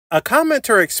A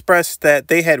commenter expressed that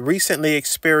they had recently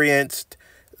experienced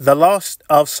the loss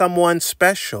of someone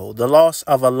special, the loss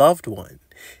of a loved one,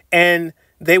 and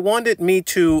they wanted me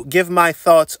to give my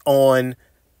thoughts on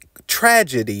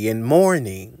tragedy and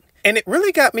mourning. And it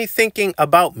really got me thinking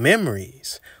about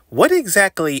memories. What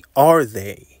exactly are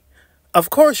they? Of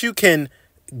course, you can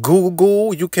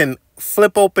Google, you can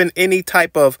flip open any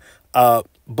type of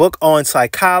book on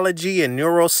psychology and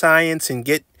neuroscience and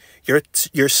get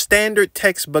your standard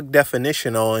textbook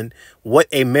definition on what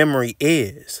a memory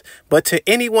is. But to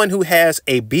anyone who has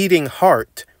a beating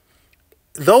heart,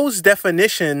 those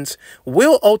definitions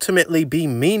will ultimately be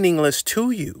meaningless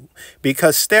to you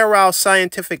because sterile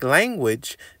scientific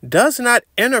language does not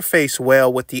interface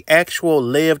well with the actual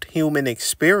lived human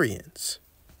experience.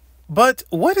 But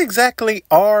what exactly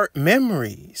are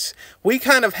memories? We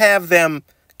kind of have them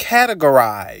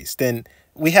categorized and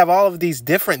we have all of these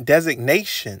different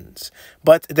designations,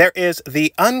 but there is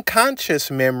the unconscious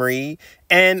memory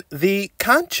and the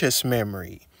conscious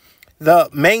memory. The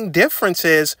main difference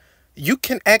is you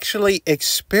can actually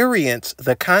experience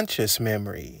the conscious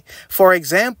memory. For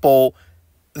example,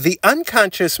 the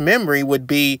unconscious memory would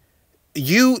be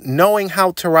you knowing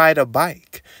how to ride a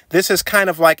bike. This is kind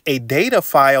of like a data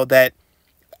file that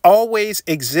always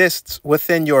exists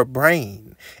within your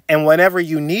brain. And whenever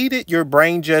you need it, your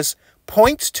brain just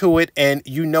points to it and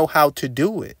you know how to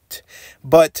do it.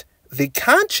 But the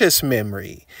conscious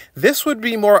memory, this would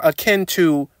be more akin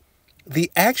to the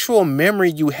actual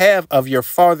memory you have of your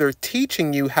father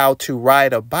teaching you how to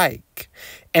ride a bike.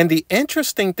 And the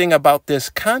interesting thing about this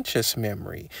conscious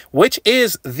memory, which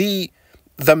is the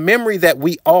memory that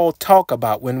we all talk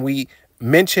about when we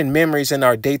mention memories in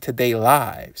our day-to-day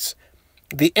lives.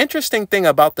 The interesting thing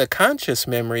about the conscious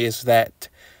memory is that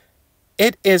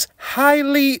it is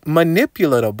highly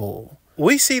manipulatable.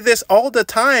 We see this all the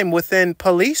time within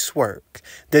police work.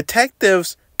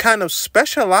 Detectives kind of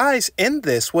specialize in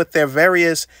this with their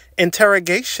various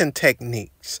interrogation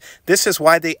techniques. This is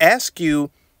why they ask you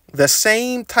the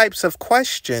same types of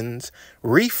questions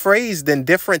rephrased in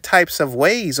different types of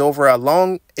ways over a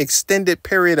long extended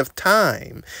period of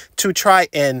time to try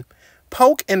and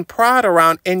poke and prod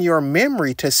around in your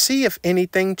memory to see if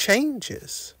anything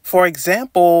changes. For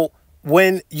example,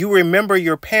 when you remember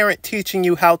your parent teaching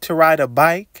you how to ride a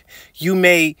bike, you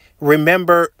may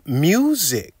remember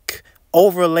music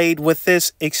overlaid with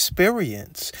this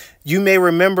experience. You may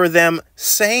remember them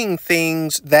saying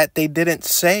things that they didn't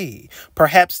say.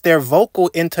 Perhaps their vocal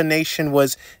intonation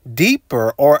was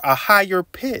deeper or a higher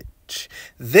pitch.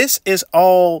 This is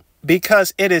all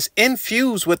because it is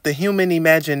infused with the human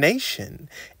imagination.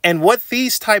 And what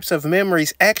these types of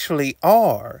memories actually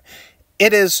are,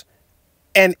 it is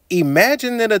an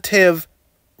imaginative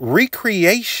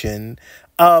recreation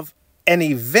of an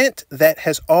event that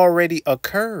has already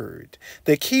occurred.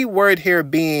 The key word here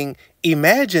being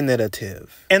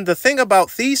imaginative. And the thing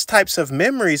about these types of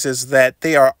memories is that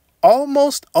they are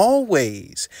almost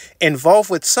always involved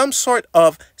with some sort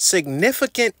of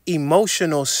significant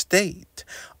emotional state.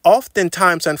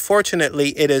 Oftentimes,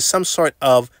 unfortunately, it is some sort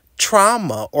of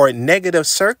trauma or negative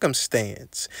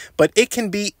circumstance, but it can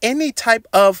be any type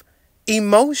of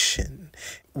emotion.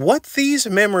 What these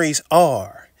memories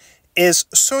are is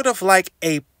sort of like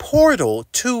a portal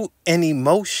to an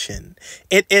emotion.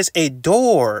 It is a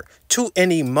door to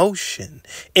an emotion.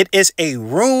 It is a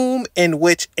room in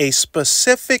which a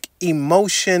specific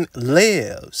emotion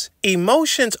lives.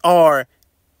 Emotions are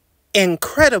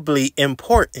incredibly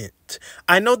important.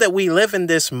 I know that we live in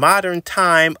this modern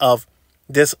time of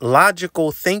this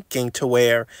logical thinking to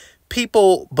where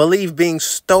people believe being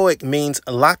stoic means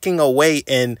locking away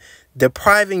and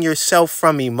depriving yourself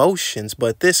from emotions,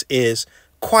 but this is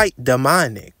quite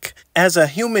demonic. As a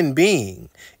human being,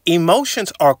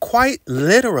 emotions are quite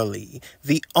literally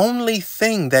the only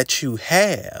thing that you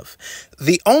have.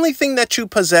 The only thing that you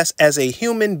possess as a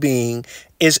human being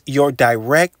is your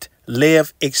direct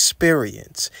live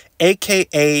experience,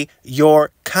 aka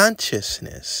your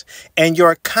consciousness. And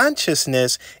your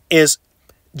consciousness is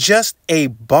just a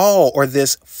ball or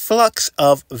this flux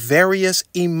of various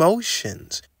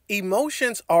emotions.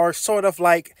 Emotions are sort of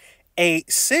like a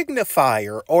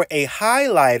signifier or a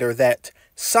highlighter that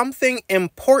something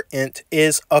important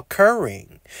is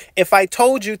occurring. If I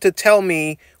told you to tell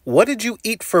me, what did you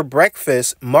eat for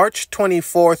breakfast March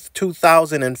 24th,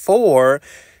 2004,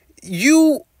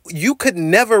 you could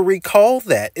never recall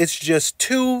that. It's just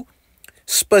too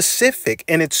specific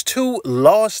and it's too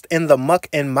lost in the muck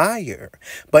and mire.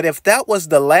 But if that was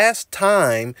the last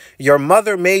time your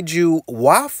mother made you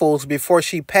waffles before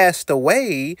she passed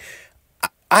away,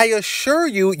 I assure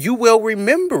you, you will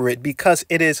remember it because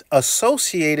it is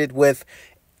associated with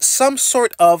some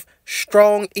sort of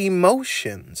strong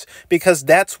emotions, because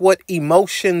that's what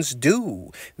emotions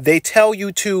do. They tell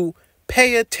you to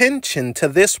pay attention to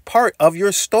this part of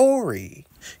your story.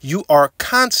 You are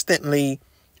constantly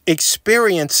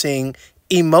experiencing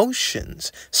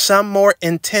emotions, some more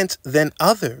intense than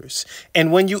others.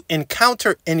 And when you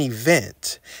encounter an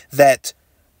event that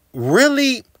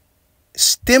really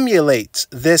stimulates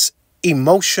this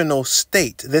emotional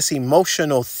state, this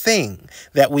emotional thing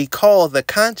that we call the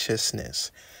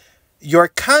consciousness, your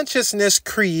consciousness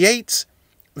creates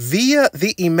via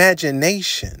the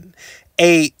imagination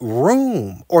a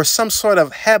room or some sort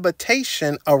of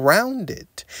habitation around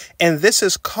it. And this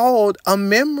is called a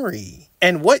memory.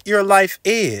 And what your life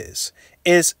is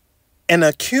an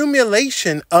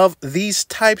accumulation of these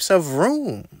types of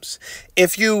rooms.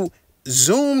 If you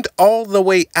zoomed all the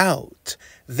way out,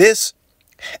 this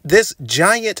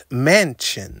giant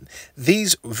mansion,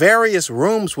 these various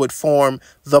rooms would form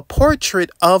the portrait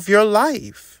of your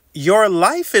life. Your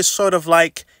life is sort of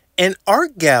like an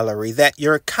art gallery that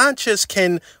your conscious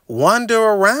can wander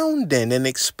around in and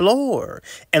explore.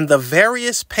 And the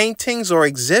various paintings or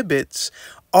exhibits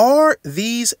are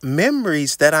these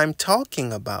memories that I'm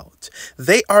talking about.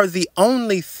 They are the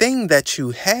only thing that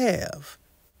you have.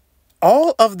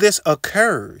 All of this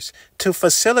occurs to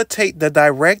facilitate the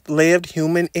direct lived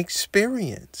human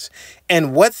experience.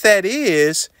 And what that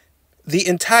is, the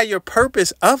entire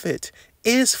purpose of it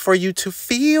is for you to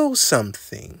feel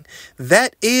something.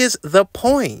 That is the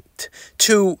point,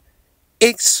 to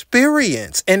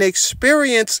experience. And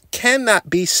experience cannot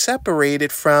be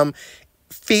separated from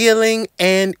feeling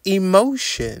and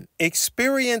emotion.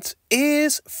 Experience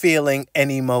is feeling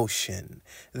and emotion.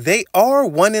 They are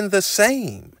one and the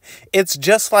same. It's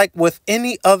just like with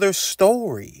any other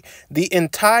story. The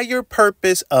entire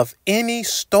purpose of any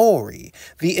story,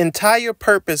 the entire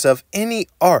purpose of any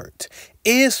art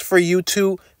is for you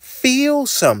to feel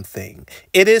something.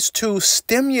 It is to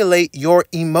stimulate your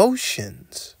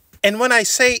emotions. And when I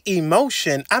say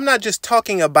emotion, I'm not just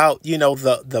talking about,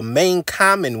 the main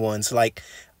common ones like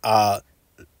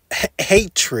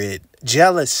hatred,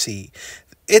 jealousy.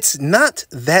 It's not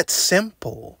that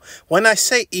simple. When I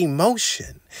say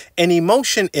emotion, an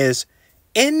emotion is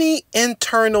any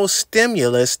internal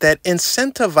stimulus that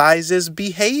incentivizes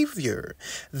behavior.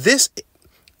 This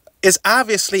is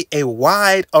obviously a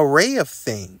wide array of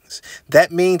things.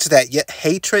 That means that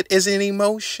hatred is an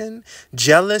emotion,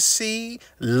 jealousy,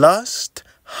 lust,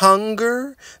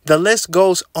 hunger, the list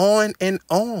goes on and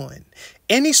on.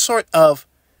 Any sort of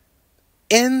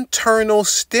internal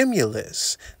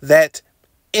stimulus that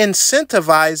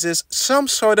incentivizes some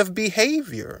sort of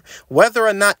behavior. Whether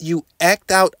or not you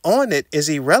act out on it is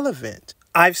irrelevant.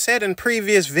 I've said in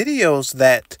previous videos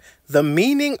that the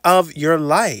meaning of your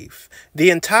life, the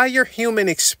entire human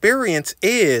experience,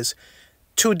 is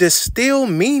to distill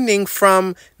meaning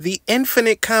from the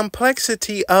infinite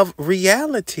complexity of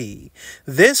reality.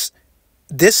 This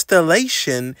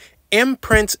distillation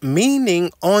imprints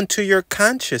meaning onto your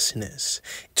consciousness.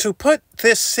 To put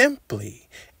this simply,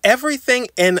 everything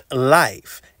in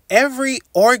life, every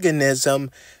organism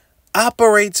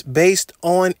operates based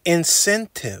on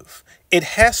incentive. It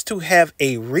has to have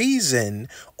a reason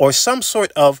or some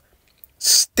sort of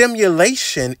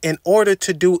stimulation in order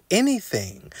to do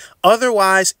anything.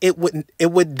 Otherwise, it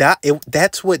would die.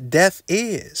 That's what death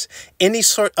is. Any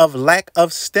sort of lack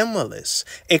of stimulus,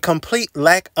 a complete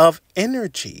lack of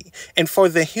energy. And for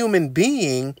the human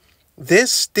being,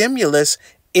 this stimulus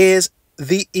is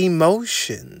the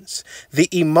emotions.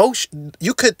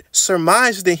 You could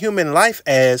surmise the human life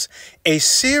as a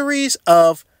series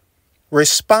of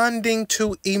responding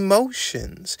to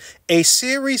emotions, a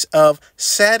series of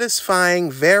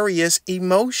satisfying various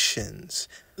emotions.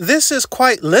 This is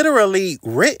quite literally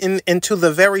written into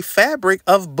the very fabric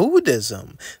of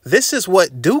Buddhism. This is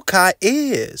what dukkha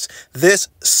is. This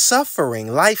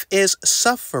suffering. Life is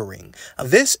suffering.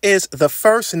 This is the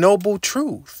first noble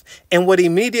truth. And what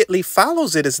immediately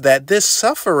follows it is that this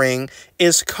suffering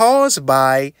is caused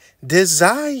by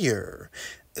desire.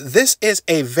 This is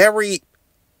a very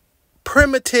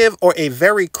primitive or a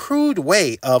very crude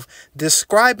way of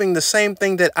describing the same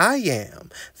thing that I am.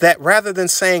 That rather than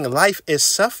saying life is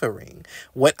suffering,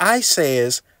 what I say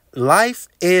is life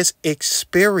is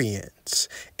experience.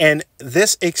 And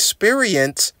this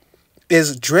experience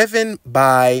is driven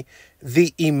by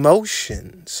the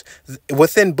emotions.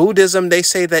 Within Buddhism, they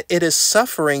say that it is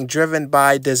suffering driven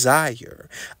by desire.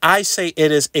 I say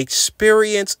it is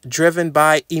experience driven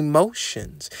by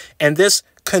emotions. And this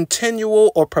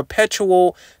continual or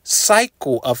perpetual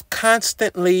cycle of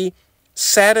constantly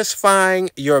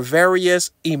satisfying your various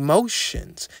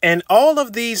emotions. And all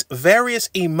of these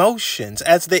various emotions,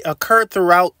 as they occur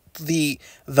throughout the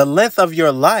length of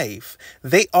your life,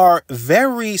 they are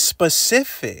very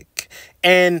specific.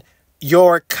 And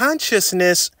your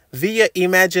consciousness via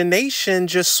imagination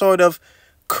just sort of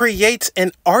creates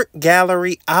an art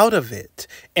gallery out of it.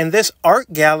 And this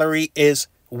art gallery is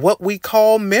what we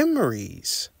call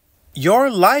memories. Your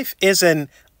life is an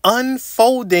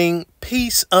unfolding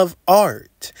piece of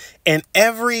art, and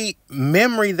every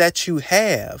memory that you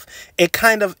have, it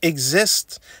kind of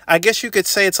exists. I guess you could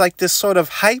say it's like this sort of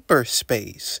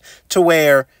hyperspace to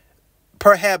where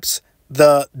perhaps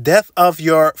the death of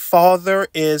your father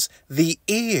is the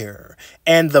ear,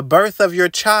 and the birth of your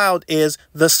child is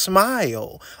the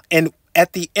smile. And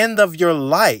at the end of your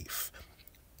life,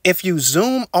 if you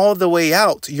zoom all the way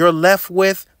out, you're left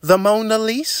with the Mona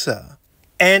Lisa.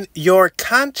 And your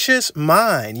conscious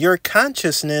mind, your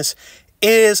consciousness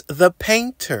is the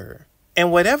painter.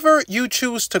 And whatever you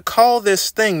choose to call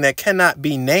this thing that cannot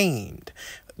be named,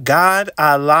 God,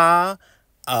 Allah,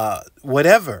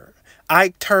 whatever,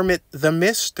 I term it the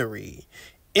mystery.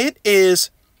 It is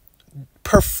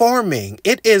performing,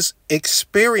 it is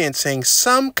experiencing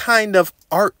some kind of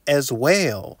art as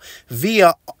well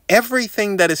via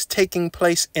everything that is taking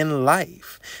place in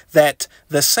life. That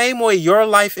the same way your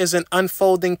life is an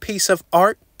unfolding piece of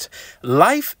art,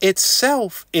 life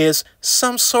itself is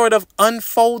some sort of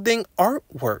unfolding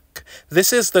artwork.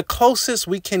 This is the closest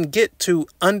we can get to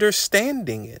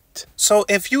understanding it. So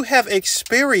if you have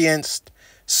experienced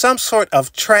some sort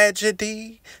of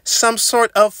tragedy, some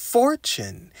sort of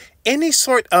fortune, any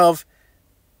sort of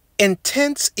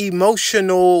intense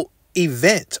emotional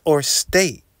event or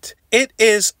state, it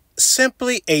is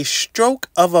simply a stroke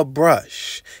of a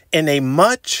brush in a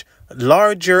much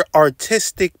larger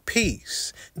artistic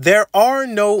piece. There are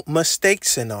no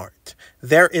mistakes in art.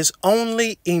 There is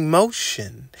only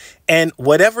emotion. And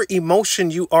whatever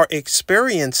emotion you are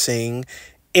experiencing,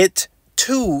 it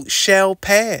too shall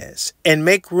pass, and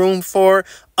make room for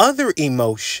other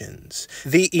emotions.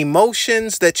 The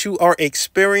emotions that you are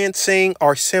experiencing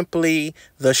are simply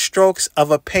the strokes of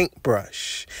a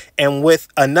paintbrush. And with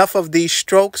enough of these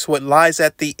strokes, what lies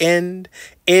at the end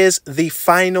is the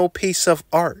final piece of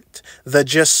art, the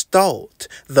gestalt,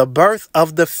 the birth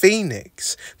of the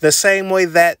phoenix. The same way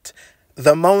that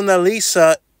the Mona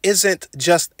Lisa isn't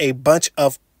just a bunch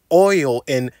of oil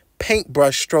and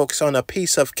paintbrush strokes on a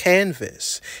piece of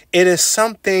canvas. It is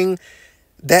something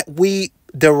that we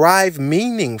derive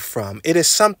meaning from. It is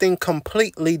something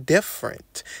completely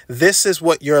different. This is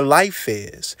what your life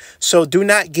is. So do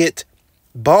not get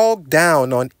bogged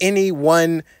down on any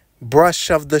one brush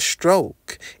of the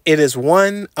stroke. It is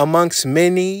one amongst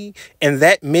many, and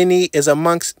that many is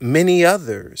amongst many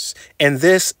others. And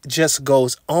this just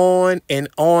goes on and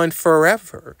on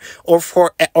forever,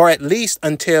 or at least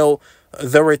until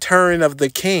the return of the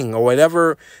king, or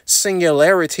whatever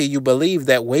singularity you believe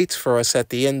that waits for us at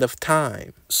the end of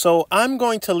time. So I'm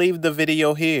going to leave the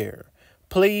video here.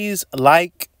 Please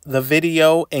like the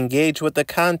video, engage with the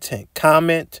content,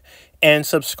 comment, and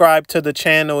subscribe to the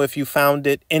channel if you found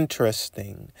it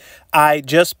interesting. I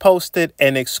just posted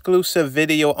an exclusive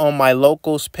video on my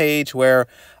locals page where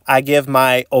I give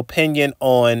my opinion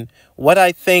on what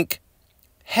I think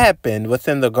happened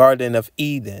within the Garden of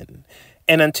Eden.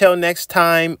 And until next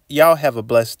time, y'all have a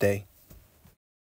blessed day.